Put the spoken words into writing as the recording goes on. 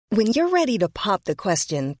When you're ready to pop the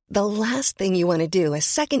question, the last thing you want to do is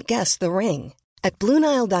second-guess the ring. At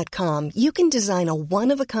BlueNile.com, you can design a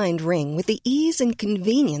one-of-a-kind ring with the ease and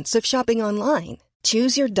convenience of shopping online.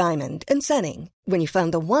 Choose your diamond and setting. When you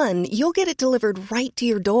find the one, you'll get it delivered right to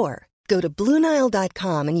your door. Go to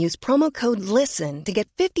BlueNile.com and use promo code LISTEN to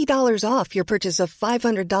get $50 off your purchase of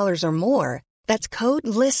 $500 or more. That's code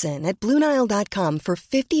LISTEN at BlueNile.com for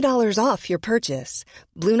 $50 off your purchase.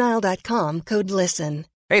 BlueNile.com, code LISTEN.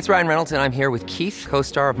 Hey, it's Ryan Reynolds, and I'm here with Keith,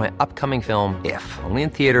 co-star of my upcoming film, If, only in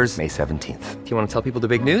theaters May 17th. Do you want to tell people the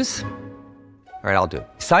big news? All right, I'll do it.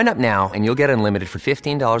 Sign up now and you'll get unlimited for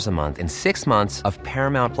 $15 a month and 6 months of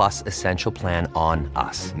Paramount Plus Essential Plan on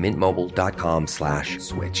us.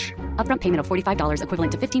 MintMobile.com/switch. Upfront payment of $45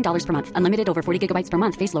 equivalent to $15 per month. Unlimited over 40 gigabytes per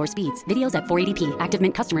month. Face lower speeds. Videos at 480p. Active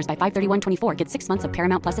Mint customers by 531.24 get 6 months of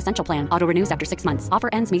Paramount Plus Essential Plan. Auto renews after 6 months. Offer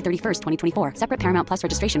ends May 31st, 2024. Separate Paramount Plus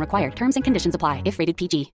registration required. Terms and conditions apply if rated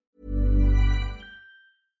PG.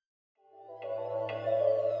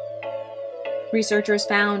 Researchers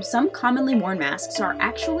found some commonly worn masks are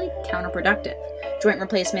actually counterproductive. Joint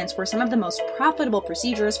replacements were some of the most profitable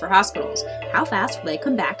procedures for hospitals. How fast will they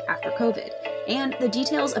come back after COVID? And the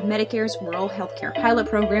details of Medicare's rural healthcare pilot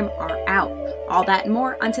program are out. All that and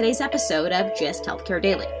more on today's episode of Gist Healthcare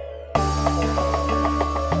Daily.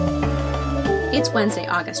 It's Wednesday,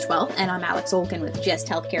 August 12th, and I'm Alex Olkin with Gist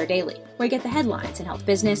Healthcare Daily, where you get the headlines in health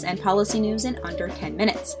business and policy news in under 10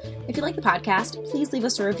 minutes. If you like the podcast, please leave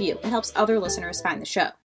us a review. It helps other listeners find the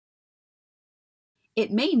show.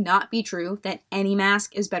 It may not be true that any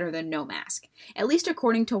mask is better than no mask, at least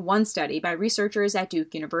according to one study by researchers at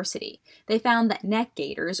Duke University. They found that neck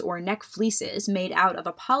gaiters or neck fleeces made out of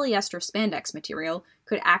a polyester spandex material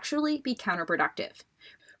could actually be counterproductive.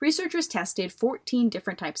 Researchers tested 14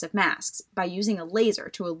 different types of masks by using a laser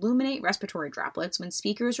to illuminate respiratory droplets when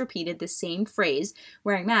speakers repeated the same phrase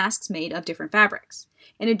wearing masks made of different fabrics.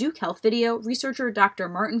 In a Duke Health video, researcher Dr.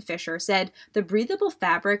 Martin Fisher said the breathable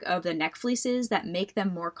fabric of the neck fleeces that make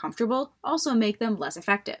them more comfortable also make them less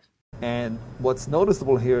effective. And what's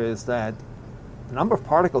noticeable here is that the number of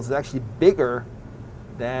particles is actually bigger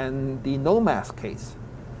than the no mask case.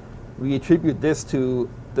 We attribute this to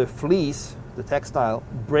the fleece, the textile,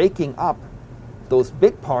 breaking up those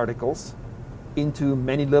big particles into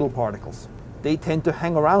many little particles. They tend to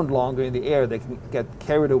hang around longer in the air. They can get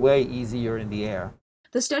carried away easier in the air.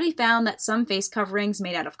 The study found that some face coverings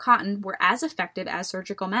made out of cotton were as effective as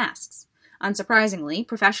surgical masks. Unsurprisingly,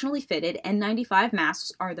 professionally fitted N95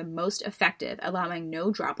 masks are the most effective, allowing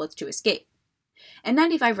no droplets to escape.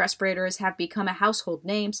 N95 respirators have become a household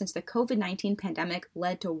name since the COVID-19 pandemic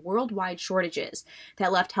led to worldwide shortages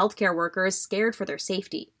that left healthcare workers scared for their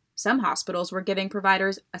safety. Some hospitals were giving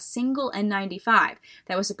providers a single N95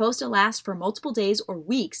 that was supposed to last for multiple days or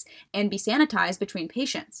weeks and be sanitized between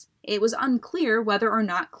patients. It was unclear whether or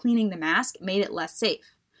not cleaning the mask made it less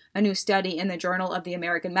safe. A new study in the Journal of the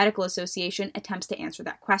American Medical Association attempts to answer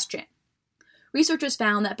that question. Researchers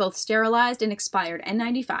found that both sterilized and expired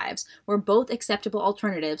N95s were both acceptable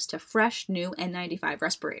alternatives to fresh, new N95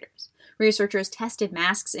 respirators. Researchers tested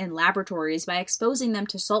masks in laboratories by exposing them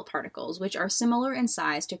to salt particles, which are similar in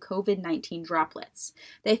size to COVID-19 droplets.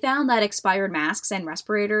 They found that expired masks and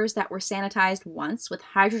respirators that were sanitized once with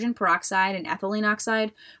hydrogen peroxide and ethylene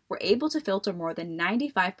oxide were able to filter more than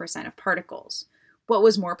 95% of particles. What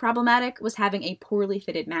was more problematic was having a poorly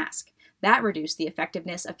fitted mask. That reduced the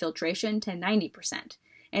effectiveness of filtration to 90%.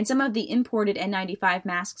 And some of the imported N95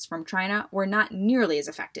 masks from China were not nearly as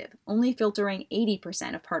effective, only filtering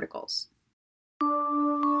 80% of particles.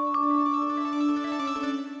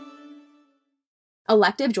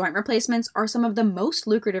 Elective joint replacements are some of the most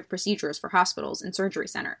lucrative procedures for hospitals and surgery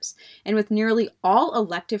centers. And with nearly all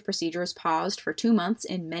elective procedures paused for 2 months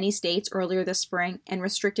in many states earlier this spring and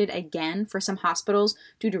restricted again for some hospitals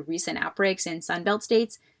due to recent outbreaks in Sunbelt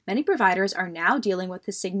states, many providers are now dealing with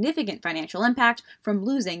the significant financial impact from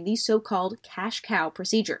losing these so-called cash cow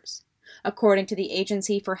procedures. According to the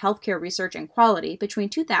Agency for Healthcare Research and Quality, between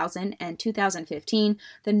 2000 and 2015,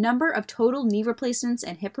 the number of total knee replacements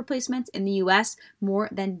and hip replacements in the U.S. more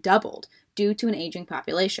than doubled due to an aging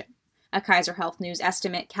population. A Kaiser Health News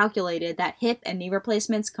estimate calculated that hip and knee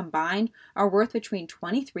replacements combined are worth between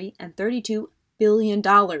 $23 and $32 billion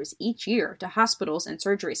each year to hospitals and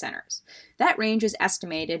surgery centers. That range is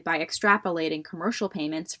estimated by extrapolating commercial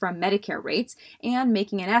payments from Medicare rates and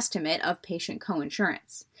making an estimate of patient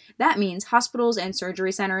coinsurance. That means hospitals and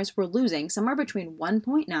surgery centers were losing somewhere between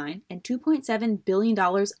 $1.9 and $2.7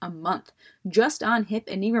 billion a month just on hip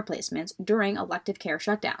and knee replacements during elective care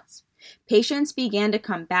shutdowns. Patients began to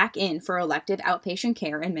come back in for elective outpatient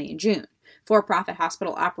care in May and June. For-profit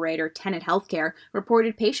hospital operator Tenet Healthcare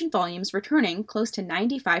reported patient volumes returning close to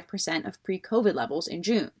 95% of pre-COVID levels in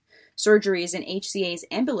June. Surgeries in HCA's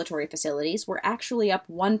ambulatory facilities were actually up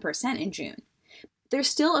 1% in June. There's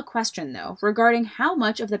still a question, though, regarding how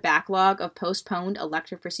much of the backlog of postponed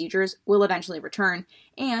elective procedures will eventually return,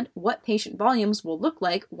 and what patient volumes will look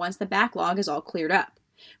like once the backlog is all cleared up.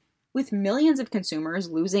 With millions of consumers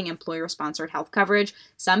losing employer-sponsored health coverage,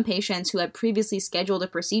 some patients who had previously scheduled a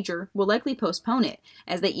procedure will likely postpone it,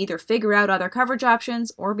 as they either figure out other coverage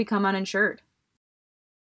options or become uninsured.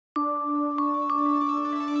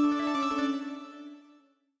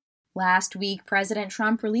 Last week, President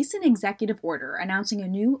Trump released an executive order announcing a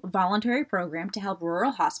new voluntary program to help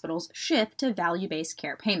rural hospitals shift to value-based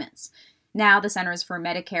care payments. Now, the Centers for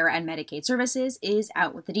Medicare and Medicaid Services is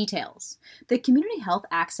out with the details. The Community Health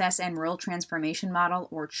Access and Rural Transformation Model,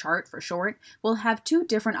 or CHART for short, will have two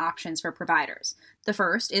different options for providers. The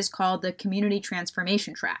first is called the Community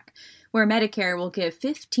Transformation Track, where Medicare will give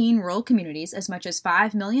 15 rural communities as much as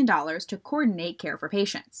 $5 million to coordinate care for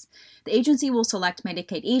patients. The agency will select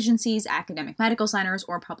Medicaid agencies, academic medical centers,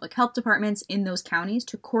 or public health departments in those counties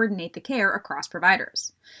to coordinate the care across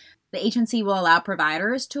providers. The agency will allow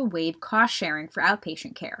providers to waive cost sharing for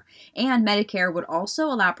outpatient care, and Medicare would also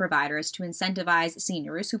allow providers to incentivize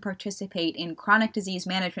seniors who participate in chronic disease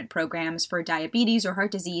management programs for diabetes or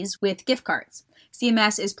heart disease with gift cards.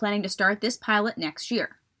 CMS is planning to start this pilot next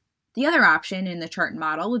year. The other option in the CHART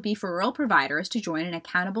model would be for rural providers to join an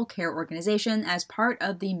accountable care organization as part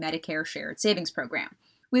of the Medicare Shared Savings Program,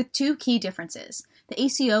 with two key differences. The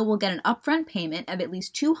ACO will get an upfront payment of at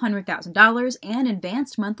least $200,000 and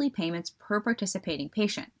advanced monthly payments per participating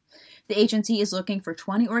patient. The agency is looking for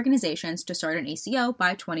 20 organizations to start an ACO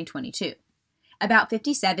by 2022. About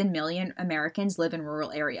 57 million Americans live in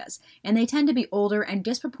rural areas, and they tend to be older and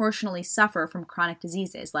disproportionately suffer from chronic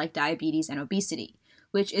diseases like diabetes and obesity,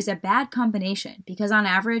 which is a bad combination because on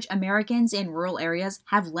average, Americans in rural areas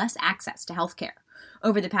have less access to health care.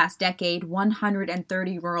 Over the past decade,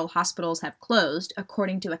 130 rural hospitals have closed,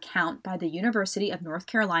 according to a count by the University of North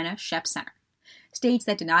Carolina Shepp Center. States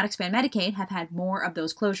that did not expand Medicaid have had more of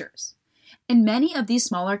those closures. And many of these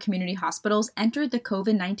smaller community hospitals entered the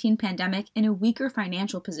COVID-19 pandemic in a weaker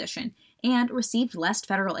financial position and received less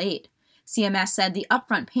federal aid. CMS said the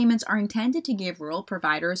upfront payments are intended to give rural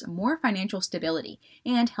providers more financial stability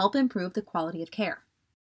and help improve the quality of care.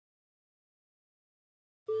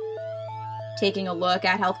 Taking a look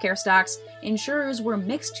at healthcare stocks, insurers were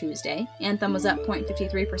mixed Tuesday. Anthem was up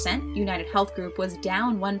 0.53%, United Health Group was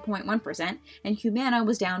down 1.1%, and Humana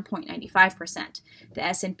was down 0.95%. The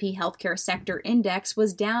S&P Healthcare Sector Index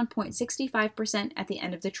was down 0.65% at the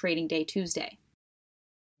end of the trading day Tuesday.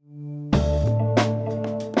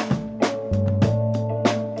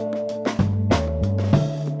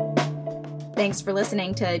 Thanks for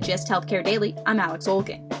listening to Gist Healthcare Daily. I'm Alex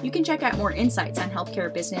Olgin. You can check out more insights on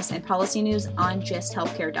healthcare business and policy news on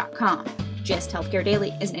gisthealthcare.com. Gist Healthcare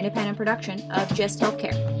Daily is an independent production of Gist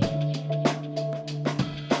Healthcare.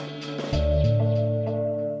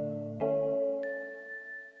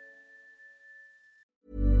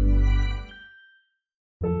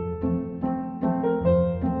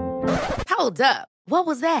 Hold up. What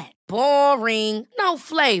was that? Boring. No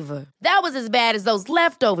flavor. That was as bad as those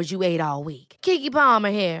leftovers you ate all week. Keke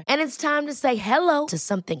Palmer here, and it's time to say hello to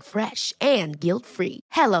something fresh and guilt-free.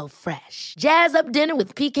 HelloFresh. Jazz up dinner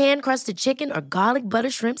with pecan-crusted chicken or garlic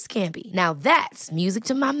butter shrimp scampi. Now that's music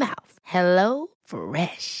to my mouth.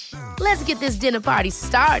 HelloFresh. Let's get this dinner party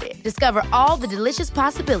started. Discover all the delicious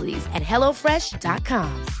possibilities at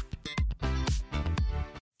HelloFresh.com.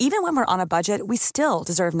 Even when we're on a budget, we still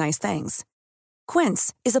deserve nice things.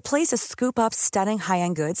 Quince is a place to scoop up stunning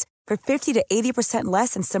high-end goods for 50 to 80%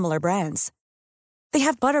 less than similar brands. They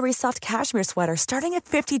have buttery soft cashmere sweaters starting at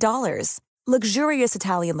 $50, luxurious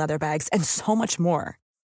Italian leather bags, and so much more.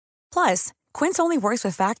 Plus, Quince only works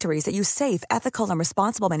with factories that use safe, ethical, and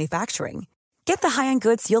responsible manufacturing. Get the high-end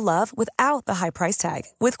goods you'll love without the high price tag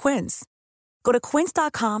with Quince. Go to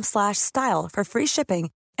quince.com/style for free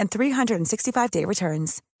shipping and 365-day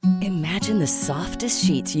returns. Imagine the softest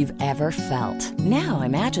sheets you've ever felt. Now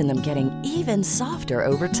imagine them getting even softer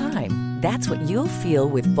over time. That's what you'll feel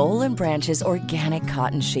with Boll & Branch's organic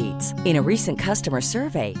cotton sheets. In a recent customer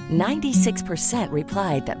survey, 96%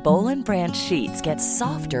 replied that Boll & Branch sheets get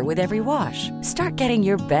softer with every wash. Start getting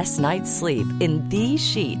your best night's sleep in these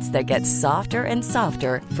sheets that get softer and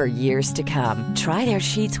softer for years to come. Try their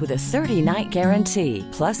sheets with a 30-night guarantee.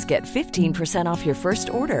 Plus, get 15% off your first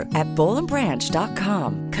order at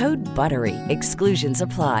bollandbranch.com. Code BUTTERY. Exclusions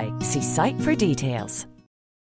apply. See site for details.